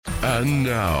And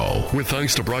now, with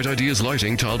thanks to Bright Ideas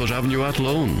Lighting, Talbot Avenue at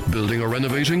Lone. Building or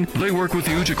renovating? They work with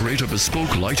you to create a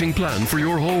bespoke lighting plan for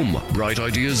your home.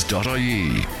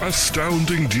 BrightIdeas.ie.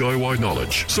 Astounding DIY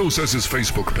knowledge. So says his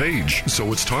Facebook page.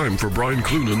 So it's time for Brian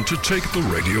Cloonan to take the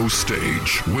radio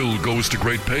stage. Will goes to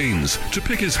great pains to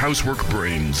pick his housework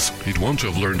brains. He'd want to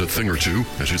have learned a thing or two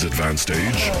at his advanced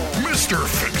age. Mr.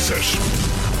 Fix-It.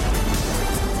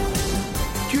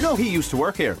 Do you know he used to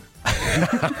work here?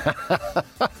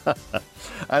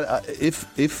 And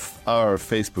if our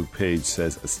Facebook page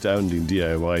says astounding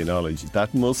DIY knowledge,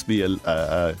 that must be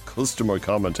a customer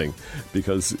commenting,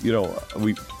 because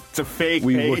it's a fake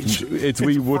page.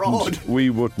 We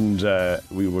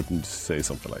wouldn't say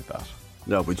something like that.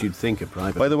 No, but you'd think it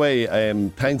private. By the way,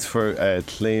 thanks for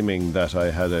claiming that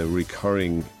I had a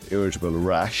recurring irritable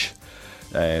rash.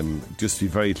 Just to be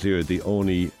very clear, the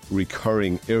only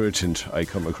recurring irritant I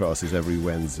come across is every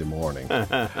Wednesday morning.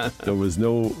 There was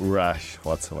no rash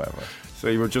whatsoever. So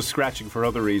you were just scratching for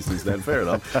other reasons then, fair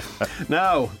enough.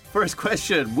 Now, first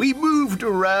question. We moved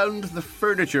around the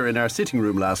furniture in our sitting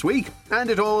room last week, and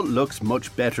it all looks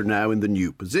much better now in the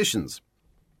new positions.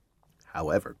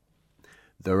 However,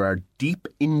 there are deep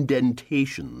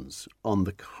indentations on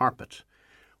the carpet,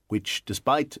 which,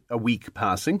 despite a week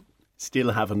passing,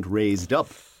 still haven't raised up.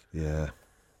 Yeah.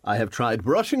 I have tried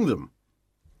brushing them.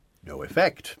 No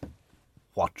effect.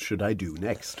 What should I do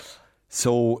next?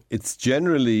 So it's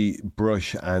generally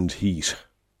brush and heat.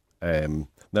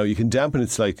 Now you can dampen it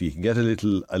slightly. You can get a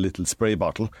little spray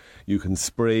bottle. You can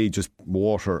spray just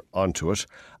water onto it,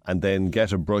 and then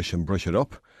get a brush and brush it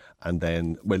up, and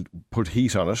then put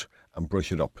heat on it and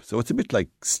brush it up. So it's a bit like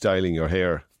styling your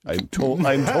hair. I'm told.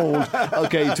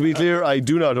 Okay, to be clear, I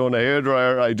do not own a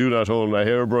hairdryer. I do not own a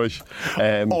hairbrush.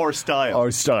 Or style.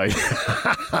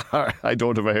 I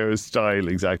don't have a hairstyle,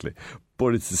 exactly.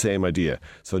 But it's the same idea.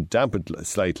 So damp it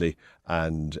slightly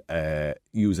and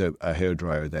use a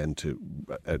hairdryer then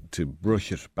to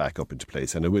brush it back up into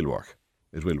place, and it will work.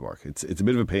 It will work. It's a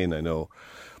bit of a pain, I know,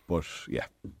 but yeah.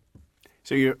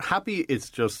 So you're happy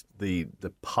it's just the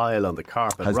pile on the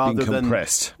carpet has rather been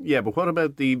compressed. Yeah, but what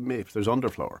about if there's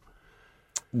underfloor?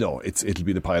 No, it'll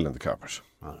be the pile on the carpet.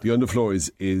 The underfloor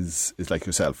is like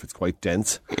yourself. It's quite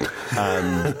dense,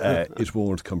 and it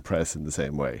won't compress in the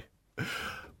same way.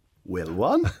 Will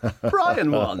won, Brian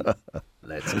won.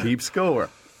 Let's keep score.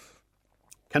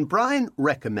 Can Brian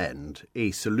recommend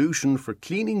a solution for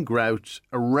cleaning grout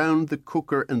around the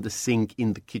cooker and the sink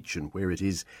in the kitchen, where it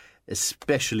is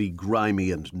especially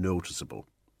grimy and noticeable?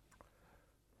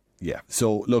 Yeah.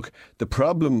 So look, the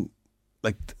problem,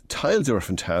 tiles are a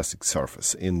fantastic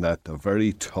surface in that they're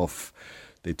very tough.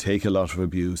 They take a lot of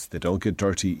abuse. They don't get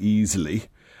dirty easily.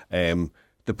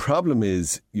 The problem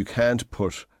is you can't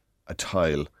put a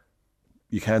tile.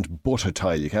 You can't butt a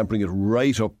tile. You can't bring it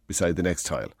right up beside the next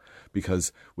tile,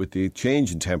 because with the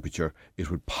change in temperature,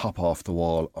 it would pop off the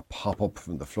wall or pop up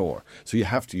from the floor. So you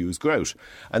have to use grout.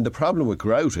 And the problem with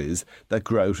grout is that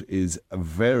grout is a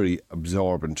very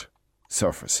absorbent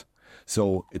surface.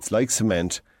 So it's like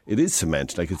cement. It is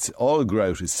cement. All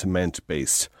grout is cement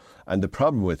based. And the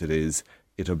problem with it is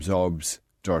it absorbs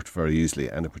dirt very easily,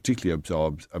 and it particularly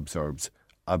absorbs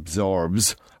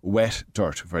wet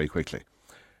dirt very quickly.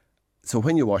 So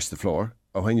when you wash the floor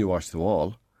or when you wash the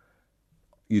wall,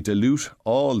 you dilute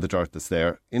all the dirt that's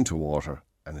there into water,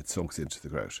 and it soaks into the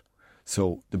grout.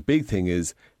 So the big thing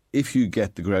is, if you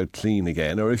get the grout clean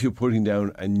again, or if you're putting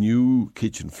down a new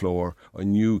kitchen floor or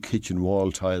new kitchen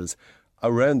wall tiles,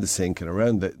 around the sink and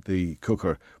around the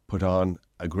cooker, put on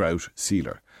a grout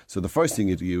sealer. So the first thing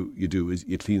you do is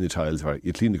you clean the tiles,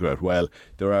 you clean the grout well.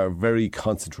 There are very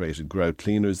concentrated grout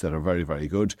cleaners that are very, very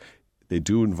good. They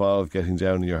do involve getting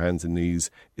down on your hands and knees.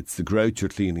 It's the grout you're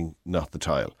cleaning, not the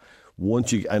tile.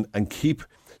 Once you and keep.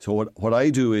 So what I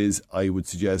do is I would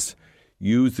suggest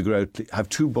use the grout. Have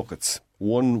two buckets.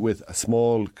 One with a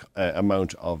small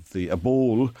amount of a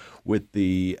bowl with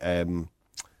the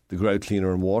grout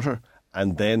cleaner and water,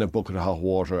 and then a bucket of hot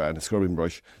water and a scrubbing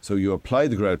brush. So you apply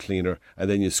the grout cleaner and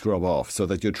then you scrub off, so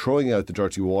that you're throwing out the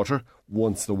dirty water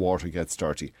once the water gets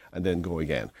dirty, and then go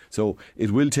again. So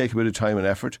it will take a bit of time and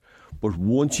effort, but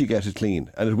once you get it clean,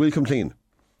 and it will come clean,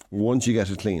 once you get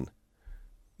it clean,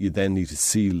 you then need to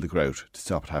seal the grout to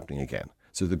stop it happening again.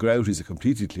 So the grout is a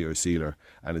completely clear sealer,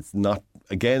 and it's not,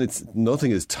 again, it's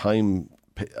nothing as time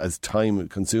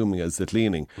consuming as the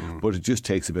cleaning, but it just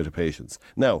takes a bit of patience.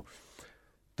 Now,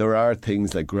 there are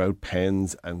things like grout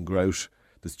pens and grout,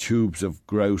 there's tubes of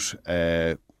grout,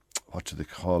 what do they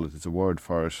call it? There's a word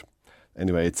for it.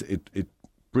 Anyway, it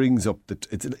brings up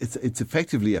it's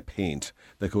effectively a paint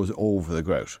that goes over the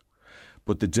grout.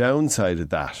 But the downside of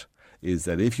that is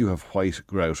that if you have white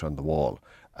grout on the wall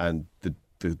and the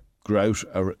grout,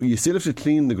 you still have to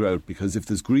clean the grout, because if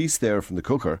there's grease there from the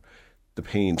cooker, the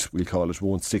paint, we'll call it,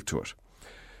 won't stick to it.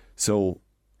 So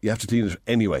you have to clean it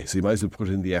anyway, so you might as well put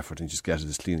in the effort and just get it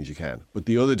as clean as you can. But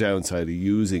the other downside of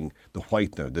using the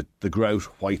whitener, the grout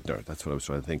whitener, that's what I was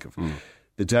trying to think of.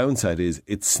 The downside is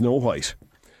it's snow white.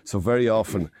 So very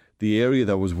often the area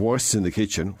that was worst in the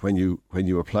kitchen when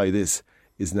you apply this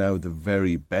is now the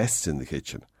very best in the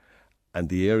kitchen. And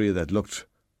the area that looked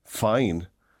fine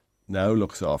now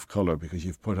looks off colour because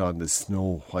you've put on this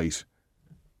snow white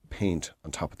paint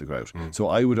on top of the grout. So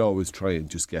I would always try and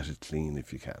just get it clean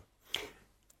if you can.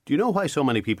 Do you know why so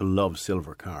many people love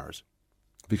silver cars?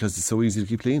 Because it's so easy to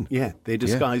keep clean. Yeah, they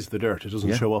disguise the dirt. It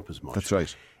doesn't show up as much. That's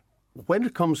right. When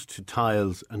it comes to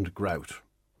tiles and grout,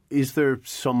 is there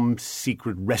some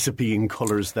secret recipe in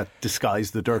colours that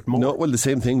disguise the dirt more? No, well, the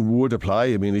same thing would apply.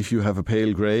 I mean, if you have a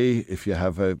pale grey, if you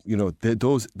have a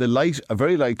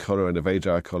very light colour and a very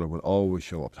dark colour will always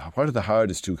show up. What are the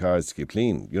hardest two cars to keep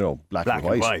clean? Black and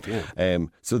white. Yeah.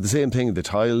 So the same thing, the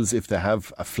tiles, if they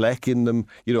have a fleck in them,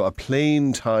 a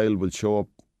plain tile will show up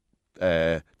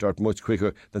dirt much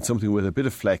quicker than something with a bit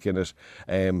of fleck in it.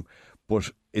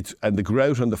 But the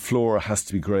grout on the floor has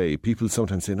to be grey. People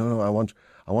sometimes say, no, I want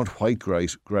white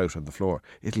grout on the floor.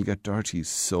 It'll get dirty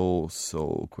so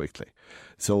quickly.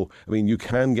 So I mean, I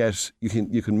don't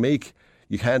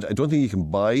think you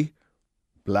can buy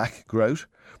black grout,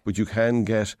 but you can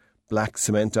get black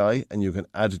cement dye and you can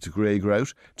add it to grey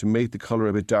grout to make the colour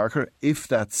a bit darker if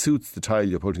that suits the tile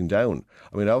you're putting down.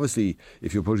 I mean, obviously,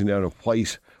 if you're putting down a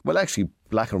white, well, actually,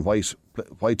 black and white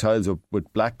tiles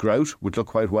with black grout would look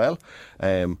quite well.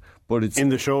 But it's in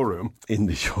the showroom. In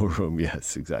the showroom,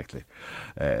 yes, exactly.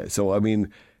 So, I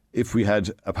mean, if we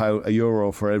had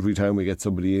 €1 for every time we get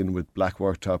somebody in with black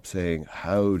worktop saying,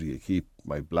 how do you keep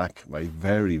my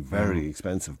very, very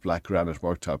expensive black granite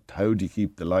worktop, how do you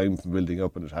keep the lime from building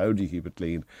up in it, how do you keep it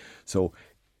clean? So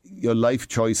your life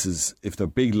choices, if they're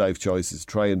big life choices,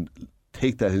 try and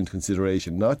take that into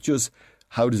consideration. Not just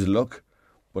how does it look,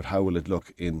 but how will it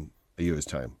look in a year's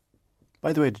time.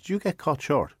 By the way, did you get caught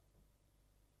short?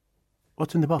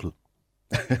 What's in the bottle?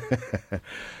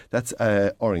 That's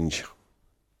orange.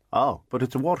 Oh, but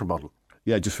it's a water bottle.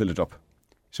 Yeah, just fill it up.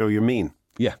 So you're mean?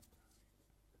 Yeah.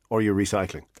 Or you're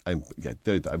recycling? I'm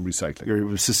recycling.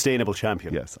 You're a sustainable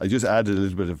champion. Yes, I just added a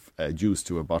little bit of juice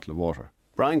to a bottle of water.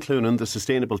 Brian Cloonan, the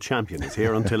sustainable champion, is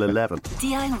here until 11.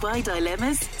 DIY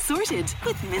dilemmas sorted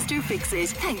with Mr. Fix-It.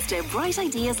 Thanks to Bright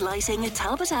Ideas Lighting at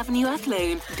Talbot Avenue,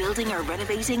 Athlone. Building or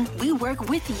renovating, we work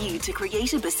with you to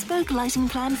create a bespoke lighting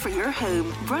plan for your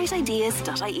home.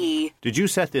 brightideas.ie. Did you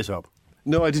set this up?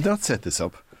 No, I did not set this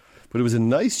up. But it was a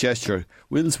nice gesture.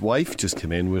 Will's wife just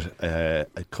came in with a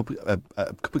cup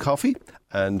of coffee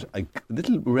and a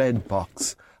little red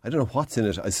box. I don't know what's in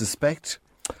it. I suspect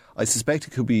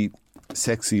it could be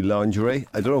sexy lingerie.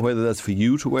 I don't know whether that's for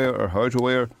you to wear or her to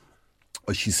wear,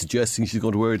 or she's suggesting she's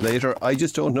going to wear it later. I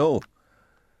just don't know.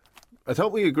 I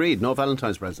thought we agreed no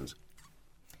Valentine's presents.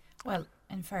 Well,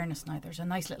 in fairness now, there's a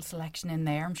nice little selection in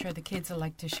there. I'm sure the kids will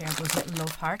like to share those little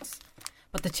love hearts.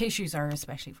 But the tissues are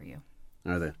especially for you.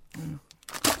 Are they?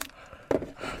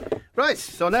 Right,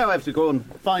 so now I have to go and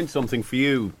find something for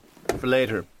you for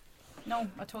later. No,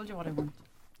 I told you what I want.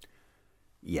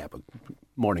 Yeah, but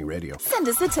morning radio. Send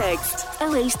us a text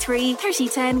 083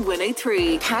 3010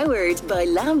 103. Powered by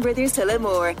Lamb Brothers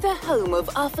Tullamore, the home of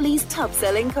Offaly's top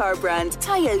selling car brand,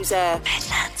 Toyota.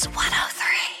 Midlands 103.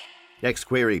 Next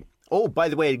query. Oh, by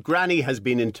the way, Granny has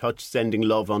been in touch sending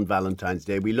love on Valentine's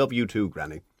Day. We love you too,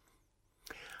 Granny.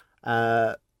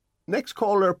 Next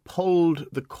caller pulled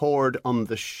the cord on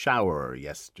the shower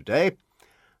yesterday,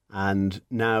 and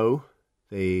now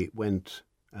they went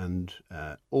and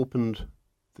opened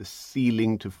the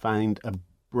ceiling to find a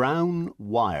brown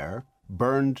wire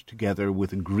burned together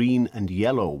with a green and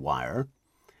yellow wire.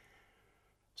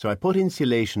 So I put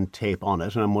insulation tape on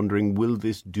it, and I'm wondering, will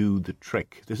this do the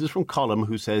trick? This is from Colm,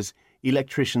 who says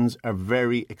electricians are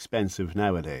very expensive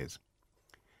nowadays.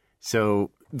 So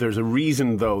there's a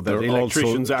reason, though, that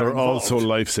electricians are involved. Also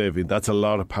life-saving. That's a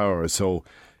lot of power. So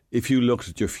if you looked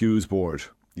at your fuse board,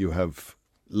 you have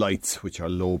lights which are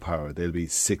low power. They'll be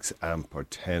 6 amp or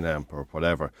 10 amp or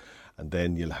whatever. And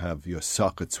then you'll have your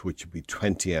sockets which will be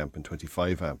 20 amp and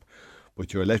 25 amp.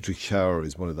 But your electric shower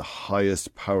is one of the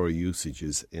highest power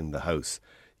usages in the house.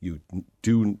 You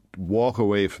do walk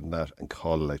away from that and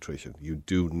call an electrician. You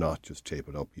do not just tape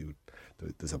it up.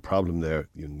 There's a problem there.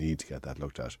 You need to get that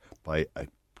looked at by a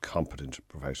competent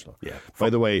professional. Yeah. By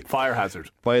the way, fire hazard.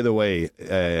 By the way,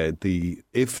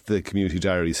 if the community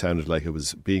diary sounded like it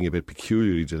was being a bit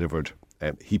peculiarly delivered,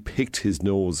 He picked his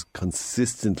nose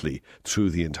consistently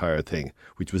through the entire thing,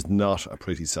 which was not a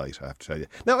pretty sight, I have to tell you.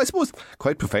 Now, I suppose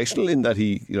quite professional in that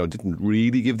he, didn't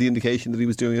really give the indication that he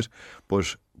was doing it.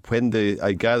 But when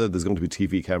I gather there's going to be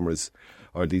TV cameras,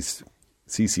 or these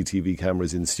CCTV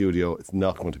cameras in the studio, it's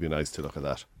not going to be nice to look at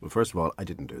that. Well, first of all, I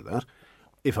didn't do that.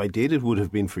 If I did, it would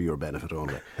have been for your benefit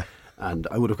only. And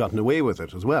I would have gotten away with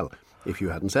it as well if you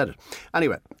hadn't said it.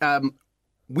 Anyway,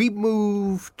 we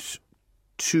moved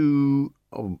to...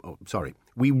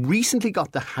 We recently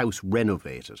got the house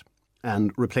renovated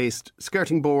and replaced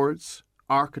skirting boards,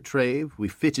 architrave. We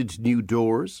fitted new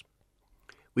doors.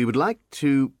 We would like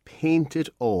to paint it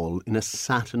all in a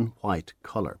satin white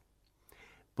colour.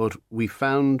 But we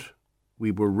found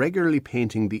we were regularly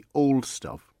painting the old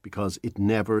stuff because it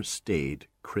never stayed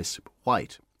crisp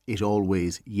white. It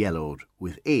always yellowed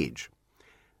with age.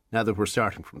 Now that we're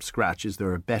starting from scratch, is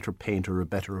there a better paint or a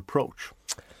better approach?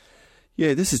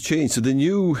 Yeah, this has changed. So the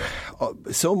new,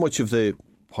 so much of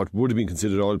what would have been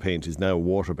considered oil paint is now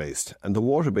water-based, and the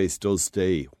water-based does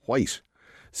stay white.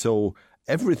 So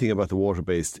everything about the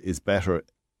water-based is better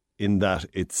in that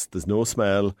there's no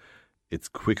smell, it's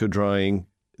quicker drying,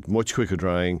 it's much quicker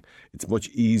drying, it's much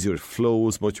easier, it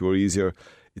flows much more easier,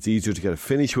 it's easier to get a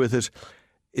finish with it.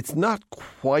 It's not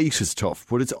quite as tough,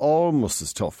 but it's almost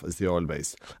as tough as the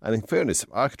oil-based. And in fairness,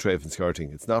 architrave and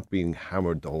skirting, it's not being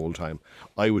hammered the whole time.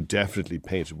 I would definitely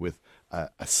paint it with a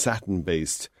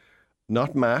satin-based,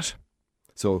 not matte.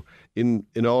 So in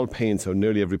all paints, or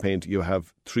nearly every paint, you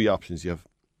have three options. You have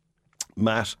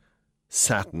matte,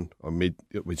 satin,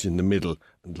 which is in the middle,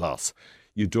 and gloss.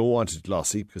 You don't want it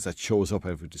glossy because that shows up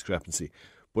every discrepancy.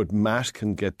 But matte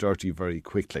can get dirty very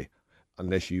quickly,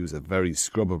 unless you use a very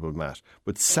scrubbable matte.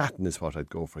 But satin is what I'd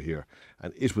go for here.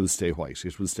 And it will stay white.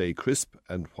 It will stay crisp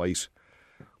and white,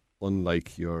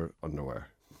 unlike your underwear.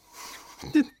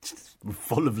 We're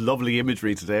full of lovely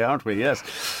imagery today, aren't we? Yes.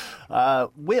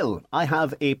 Will, I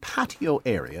have a patio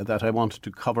area that I want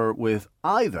to cover with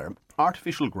either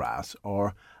artificial grass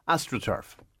or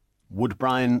AstroTurf. Would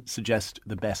Brian suggest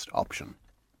the best option?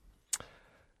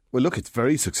 Well, look, it's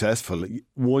very successful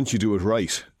once you do it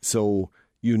right. So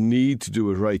you need to do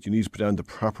it right. You need to put down the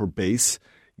proper base.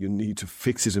 You need to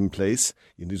fix it in place.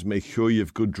 You need to make sure you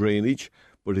have good drainage.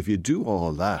 But if you do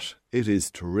all that, it is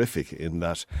terrific in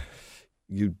that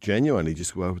you genuinely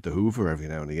just go out with the hoover every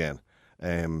now and again.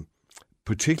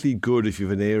 Particularly good if you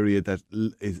have an area that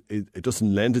it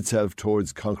doesn't lend itself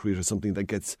towards concrete or something that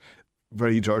gets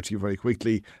very dirty very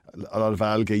quickly. A lot of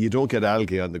algae. You don't get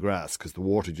algae on the grass because the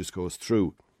water just goes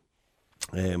through.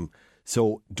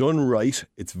 So done right,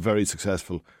 it's very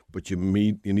successful, but you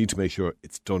need to make sure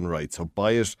it's done right. So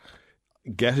buy it,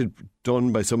 get it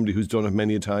done by somebody who's done it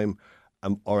many a time,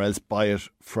 or else buy it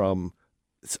from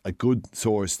a good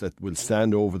source that will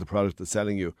stand over the product they're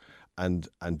selling you and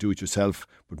do it yourself,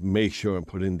 but make sure and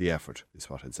put in the effort, is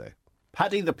what I'd say.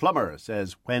 Paddy the plumber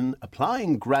says when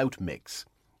applying grout mix,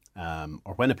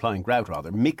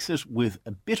 mix it with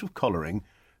a bit of colouring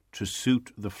to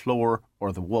suit the floor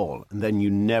or the wall, and then you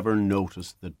never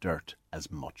notice the dirt as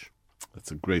much.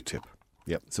 That's a great tip.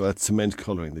 Yep. So that's cement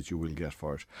colouring that you will get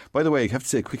for it. By the way, I have to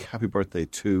say a quick happy birthday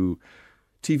to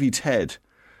TV Ted,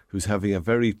 who's having a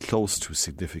very close to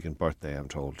significant birthday, I'm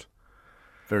told.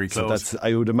 Very close. So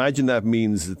I would imagine that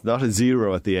means it's not a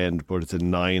 0 at the end, but it's a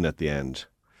 9 at the end.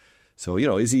 So,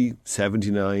 is he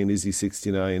 79? Is he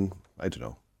 69? I don't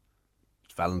know.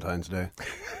 It's Valentine's Day.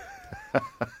 I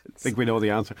think we know the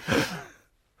answer.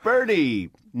 Bernie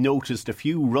noticed a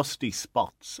few rusty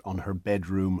spots on her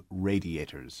bedroom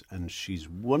radiators, and she's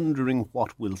wondering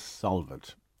what will solve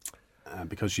it.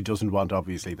 Because she doesn't want,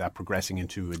 obviously, that progressing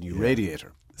into a new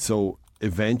radiator. So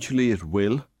eventually it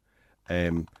will.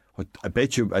 I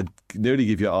bet you, I'd nearly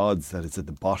give you odds that it's at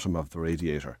the bottom of the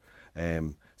radiator.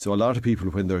 So a lot of people,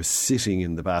 when they're sitting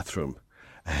in the bathroom,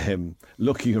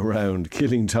 looking around,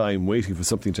 killing time, waiting for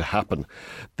something to happen,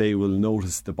 they will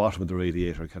notice the bottom of the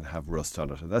radiator can have rust on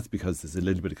it. And that's because there's a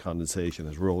little bit of condensation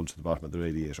has rolled to the bottom of the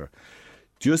radiator.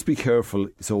 Just be careful.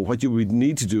 So what you would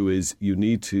need to do is you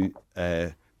need to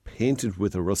paint it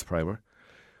with a rust primer,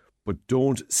 but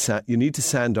you need to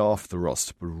sand off the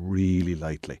rust, but really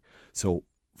lightly. So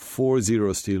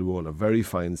 4-0 steel wool, a very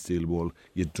fine steel wool.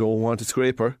 You don't want a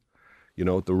scraper.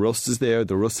 The rust is there.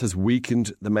 The rust has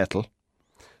weakened the metal.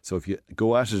 So if you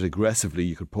go at it aggressively,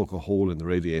 you could poke a hole in the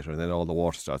radiator and then all the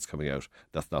water starts coming out.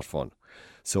 That's not fun.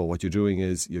 So what you're doing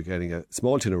is you're getting a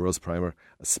small tin of rust primer,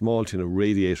 a small tin of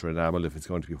radiator enamel if it's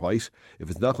going to be white. If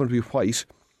it's not going to be white,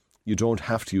 you don't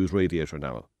have to use radiator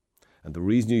enamel. And the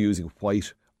reason you're using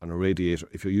white on a radiator,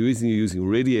 if you're using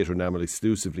radiator enamel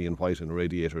exclusively in white, and a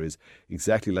radiator is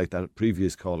exactly like that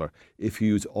previous colour, if you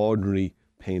use ordinary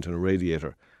paint on a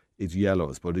radiator, it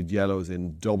yellows, but it yellows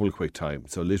in double quick time.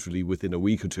 So literally within a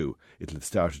week or two, it'll have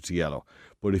started to yellow.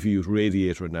 But if you use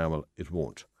radiator enamel, it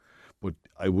won't. But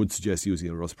I would suggest using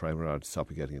a rust primer on to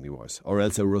stop it getting any worse. Or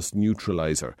else a rust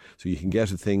neutraliser. So you can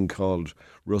get a thing called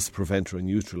rust preventer and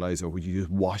neutraliser, where you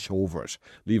just wash over it,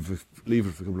 leave it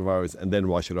for a couple of hours, and then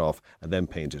wash it off, and then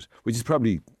paint it, which is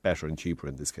probably better and cheaper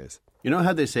in this case. You know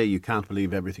how they say you can't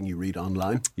believe everything you read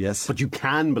online? Yes. But you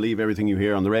can believe everything you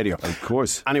hear on the radio. Of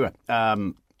course. Anyway,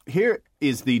 here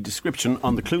is the description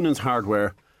on the Cloonan's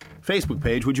Hardware Facebook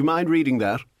page. Would you mind reading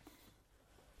that?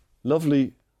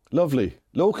 Lovely.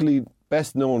 Locally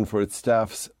best known for its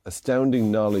staff's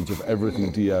astounding knowledge of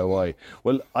everything DIY.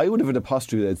 Well, I would have an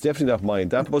apostrophe there. It's definitely not mine.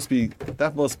 That must be.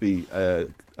 It's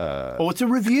a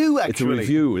review, actually. It's a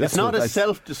review. It's not a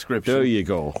self-description. There you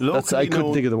go. I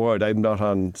couldn't think of the word. I'm not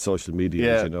on social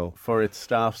media, as you know. For its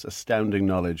staff's astounding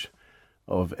knowledge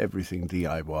of everything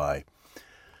DIY.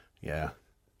 Yeah.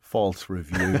 False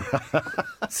review.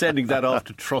 Sending that off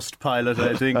to Trustpilot,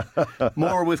 I think.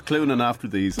 More with Cloonan after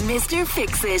these. Mr.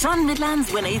 Fix-It on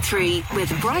Midlands 103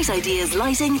 with Bright Ideas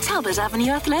Lighting, Talbot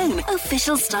Avenue, Athlone.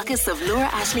 Official stockists of Laura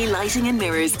Ashley Lighting and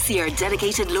Mirrors. See our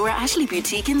dedicated Laura Ashley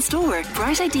boutique in store.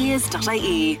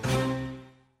 brightideas.ie.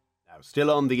 Now,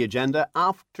 still on the agenda,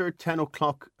 after 10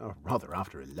 o'clock, or rather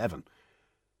after 11,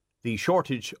 the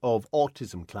shortage of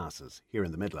autism classes here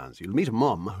in the Midlands. You'll meet a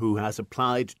mum who has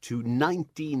applied to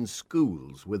 19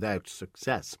 schools without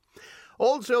success.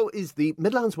 Also, is the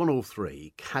Midlands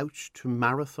 103 couch to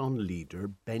marathon leader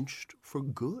benched for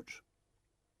good?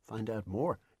 Find out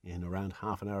more in around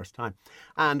half an hour's time.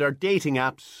 And are dating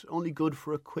apps only good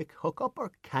for a quick hookup,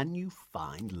 or can you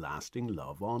find lasting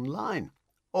love online?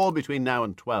 All between now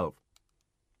and 12.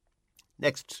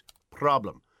 Next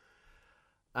problem.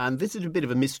 And this is a bit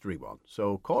of a mystery one.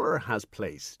 So caller has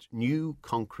placed new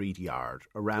concrete yard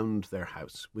around their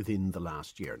house within the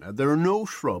last year. Now, there are no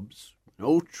shrubs,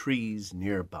 no trees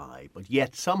nearby, but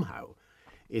yet somehow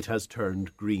it has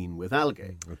turned green with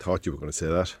algae. I thought you were going to say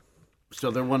that.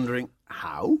 So they're wondering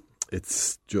how?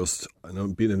 It's just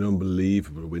been an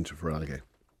unbelievable winter for algae.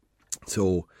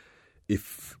 So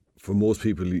if for most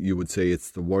people you would say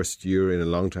it's the worst year in a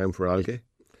long time for algae.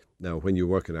 Now, when you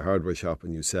work in a hardware shop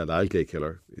and you sell algae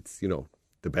killer, it's,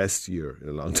 the best year in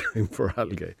a long time for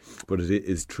algae. But it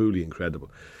is truly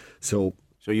incredible. So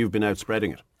you've been out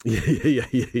spreading it?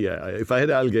 Yeah. If I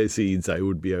had algae seeds, I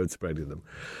would be out spreading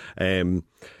them.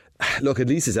 Look, at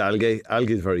least it's algae.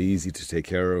 Algae is very easy to take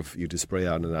care of. You just spray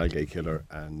on an algae killer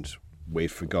and wait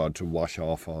for God to wash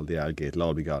off all the algae. It'll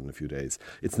all be gone in a few days.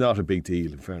 It's not a big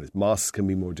deal, in fairness. Moss can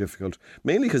be more difficult,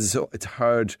 mainly because it's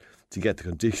hard to get the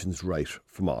conditions right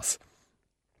for moss.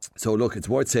 So look, it's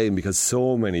worth saying, because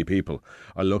so many people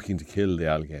are looking to kill the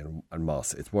algae and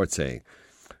moss, it's worth saying,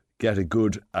 get a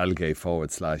good algae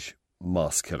 /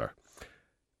 moss killer.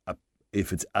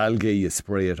 If it's algae, you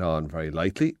spray it on very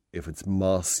lightly. If it's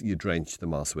moss, you drench the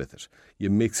moss with it. You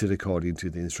mix it according to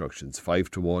the instructions,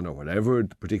 5-1 or whatever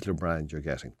particular brand you're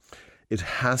getting. It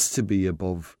has to be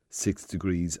above 6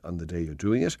 degrees on the day you're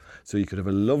doing it. So you could have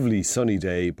a lovely sunny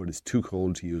day, but it's too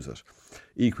cold to use it.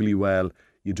 Equally well,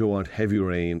 you don't want heavy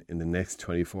rain in the next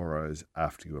 24 hours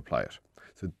after you apply it.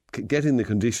 So getting the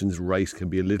conditions right can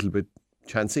be a little bit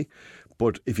chancy,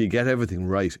 but if you get everything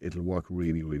right, it'll work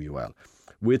really, really well.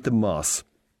 With the moss,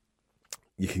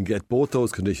 you can get both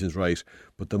those conditions right,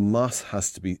 but the moss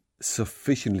has to be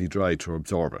sufficiently dry to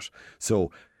absorb it.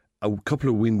 So a couple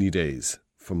of windy days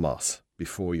for moss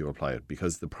before you apply it,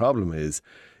 because the problem is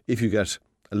if you get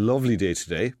a lovely day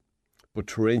today, but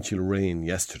torrential rain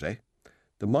yesterday,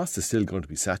 the moss is still going to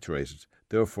be saturated.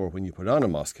 Therefore, when you put on a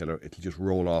moss killer, it'll just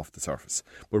roll off the surface.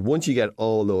 But once you get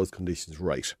all those conditions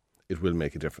right, it will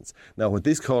make a difference. Now, what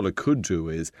this caller could do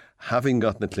is, having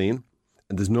gotten it clean,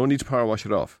 and there's no need to power wash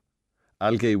it off,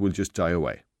 algae will just die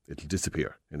away. It'll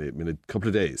disappear in a couple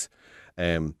of days.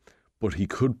 But he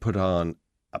could put on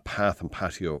a path and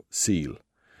patio seal.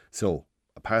 So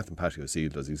a path and patio seal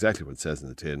does exactly what it says in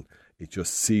the tin. It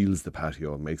just seals the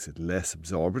patio and makes it less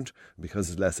absorbent. And because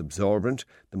it's less absorbent,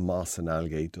 the moss and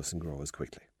algae doesn't grow as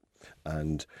quickly.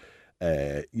 And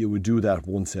you would do that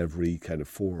once every kind of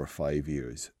 4 or 5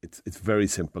 years. It's very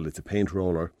simple. It's a paint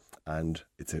roller, and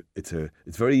it's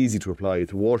very easy to apply.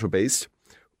 It's water-based,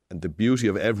 and the beauty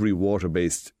of every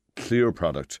water-based clear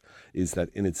product is that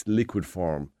in its liquid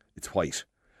form, it's white.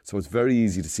 So it's very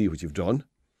easy to see what you've done,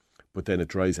 but then it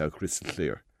dries out crystal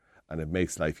clear, and it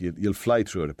makes life, you'll fly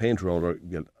through it. A paint roller,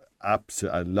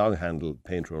 a long handle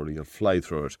paint roller. You'll fly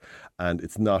through it, and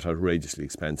it's not outrageously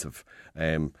expensive.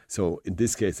 So in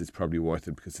this case, it's probably worth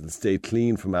it because it'll stay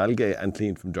clean from algae and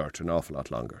clean from dirt an awful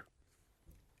lot longer.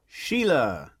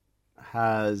 Sheila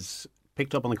has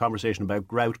picked up on the conversation about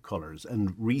grout colours,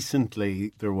 and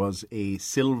recently there was a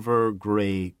silver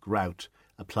grey grout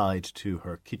applied to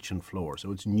her kitchen floor.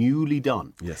 So it's newly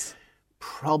done. Yes.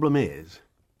 Problem is,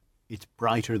 it's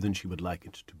brighter than she would like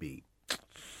it to be.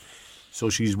 So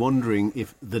she's wondering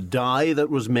if the dye that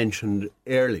was mentioned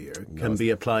earlier can be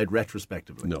applied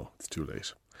retrospectively. No, it's too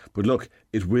late. But look,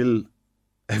 it will,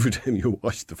 every time you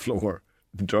wash the floor,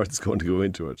 the dirt is going to go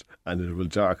into it and it will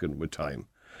darken with time.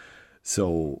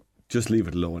 So just leave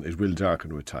it alone. It will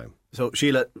darken with time. So,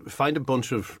 Sheila, find a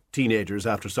bunch of teenagers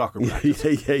after soccer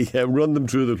practice. Yeah. Run them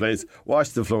through the place. Wash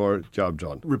the floor. Job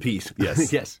done. Repeat.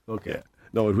 Yes. Yes. Okay. Yeah.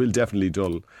 No, it will definitely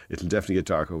dull. It'll definitely get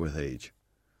darker with age.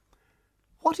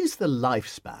 What is the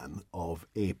lifespan of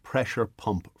a pressure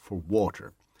pump for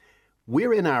water?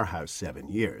 We're in our house 7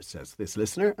 years, says this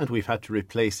listener, and we've had to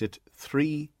replace it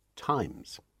 3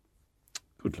 times.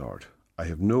 Good Lord. I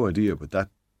have no idea, but that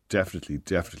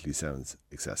definitely sounds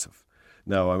excessive.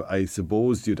 Now, I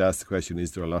suppose you'd ask the question,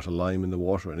 is there a lot of lime in the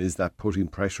water and is that putting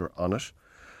pressure on it?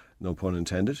 No pun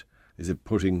intended. Is it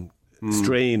putting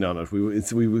strain on it?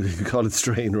 We call it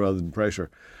strain rather than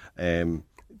pressure.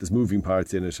 There's moving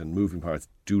parts in it and moving parts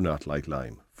do not like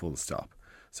lime, full stop.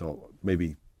 So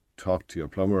maybe talk to your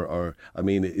plumber or,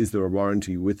 is there a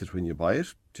warranty with it when you buy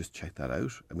it? Just check that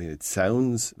out. It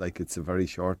sounds like it's a very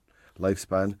short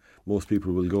lifespan. Most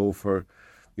people will go for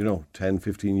 10,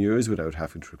 15 years without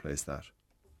having to replace that.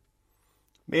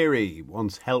 Mary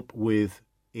wants help with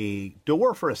a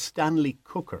door for a Stanley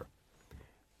cooker.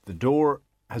 The door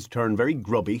has turned very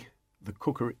grubby. The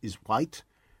cooker is white.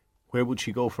 Where would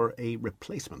she go for a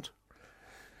replacement?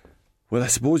 Well, I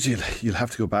suppose you'll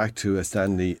have to go back to a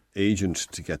Stanley agent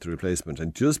to get the replacement,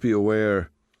 and just be aware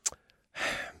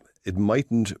it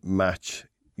mightn't match.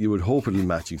 You would hope it'll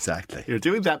match exactly. You're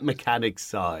doing that mechanic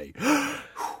sigh.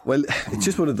 Well, it's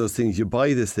just one of those things. You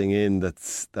buy this thing in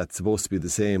that's supposed to be the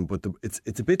same, but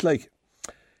it's a bit like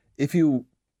if you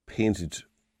painted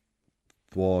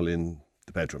the wall in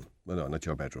the bedroom. Well, no, not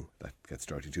your bedroom. That gets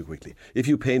dirty too quickly. If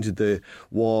you painted the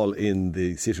wall in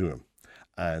the sitting room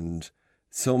and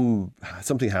something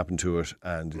happened to it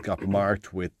and it got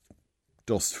marked with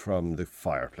dust from the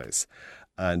fireplace,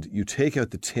 and you take out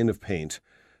the tin of paint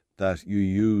that you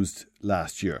used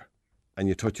last year and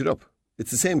you touch it up.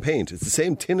 It's the same paint. It's the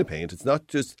same tin of paint. It's not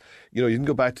just, you can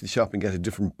go back to the shop and get a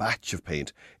different batch of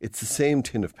paint. It's the same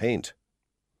tin of paint.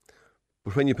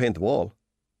 But when you paint the wall,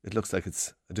 it looks like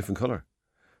it's a different colour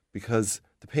because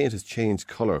the paint has changed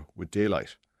colour with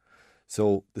daylight.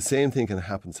 So the same thing can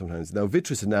happen sometimes. Now,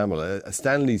 vitreous enamel, a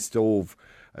Stanley stove,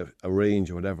 a range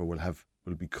or whatever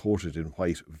will be coated in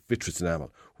white vitreous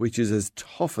enamel, which is as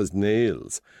tough as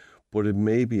nails, but it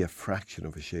may be a fraction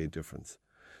of a shade difference.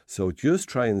 So just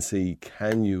try and see,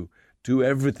 can you do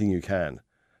everything you can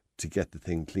to get the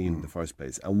thing clean in the first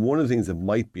place? And one of the things that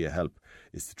might be a help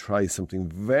is to try something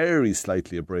very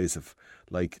slightly abrasive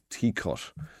like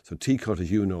T-cut. So T-cut, as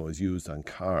you know, is used on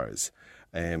cars.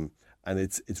 And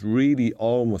it's really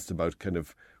almost about kind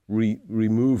of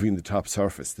removing the top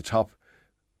surface, the top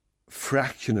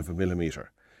fraction of a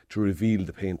millimetre to reveal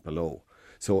the paint below.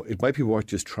 So it might be worth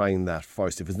just trying that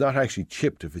first. If it's not actually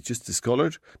chipped, if it's just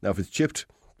discoloured. Now, if it's chipped,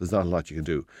 there's not a lot you can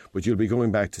do. But you'll be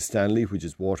going back to Stanley, which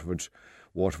is Waterford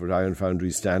Iron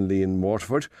Foundry Stanley in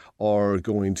Waterford, or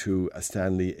going to a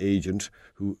Stanley agent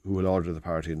who will order the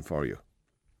part in for you.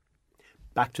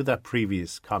 Back to that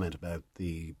previous comment about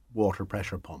the water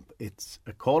pressure pump. It's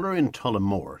a caller in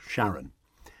Tullamore, Sharon.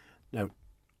 Now,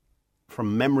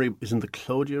 from memory, isn't the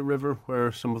Clodia River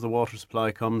where some of the water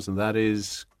supply comes, and that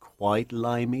is quite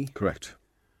limey? Correct.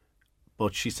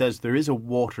 But she says there is a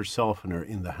water softener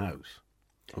in the house.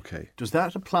 Okay. Does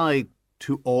that apply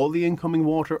to all the incoming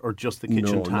water or just the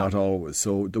kitchen tap? No, not always.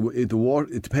 So the water,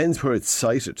 it depends where it's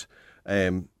sited,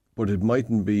 but it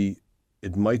mightn't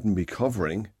be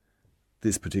covering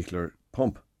this particular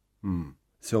pump.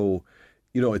 So,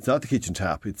 it's not the kitchen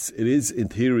tap. It is in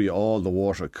theory all the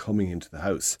water coming into the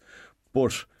house,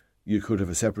 but you could have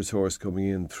a separate source coming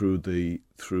in through the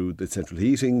central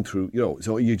heating,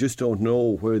 so you just don't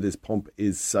know where this pump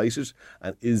is sited,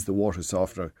 and is the water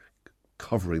softener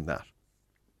covering that?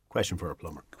 Question for a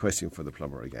plumber. Question for the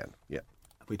plumber again, yeah.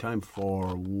 Have we time for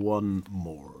one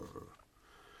more?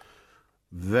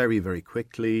 Very, very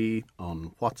quickly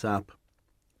on WhatsApp.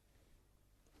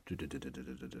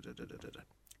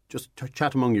 Just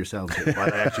chat among yourselves here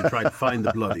while I actually try to find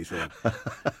the bloody thing.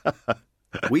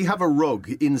 We have a rug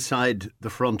inside the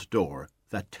front door,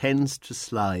 that tends to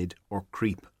slide or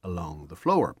creep along the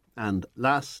floor. And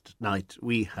last night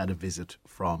we had a visit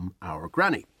from our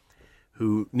granny,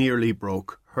 who nearly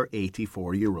broke her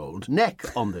 84-year-old neck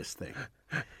on this thing.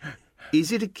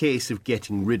 Is it a case of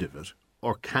getting rid of it,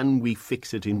 or can we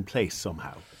fix it in place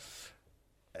somehow?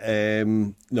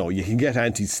 No, you can get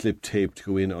anti-slip tape to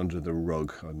go in under the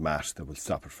rug or mat that will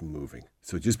stop it from moving.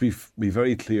 So just be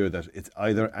very clear that it's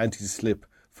either anti-slip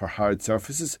for hard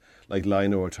surfaces like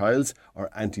lino or tiles, or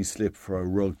anti-slip for a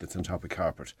rug that's on top of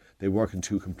carpet. They work in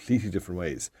two completely different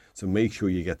ways. So make sure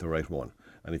you get the right one.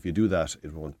 And if you do that,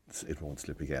 it won't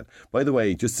slip again. By the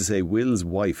way, just to say, Will's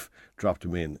wife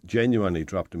genuinely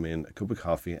dropped him in a cup of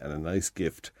coffee and a nice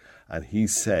gift. And he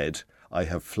said, I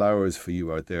have flowers for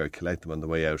you out there, collect them on the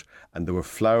way out. And there were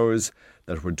flowers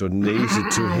that were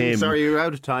donated to him. Sorry, you're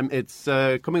out of time. It's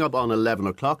coming up on 11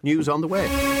 o'clock. News on the way.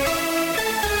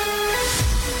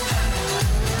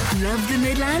 Love the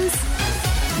Midlands?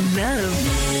 Love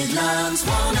Midlands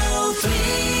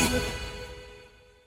 103.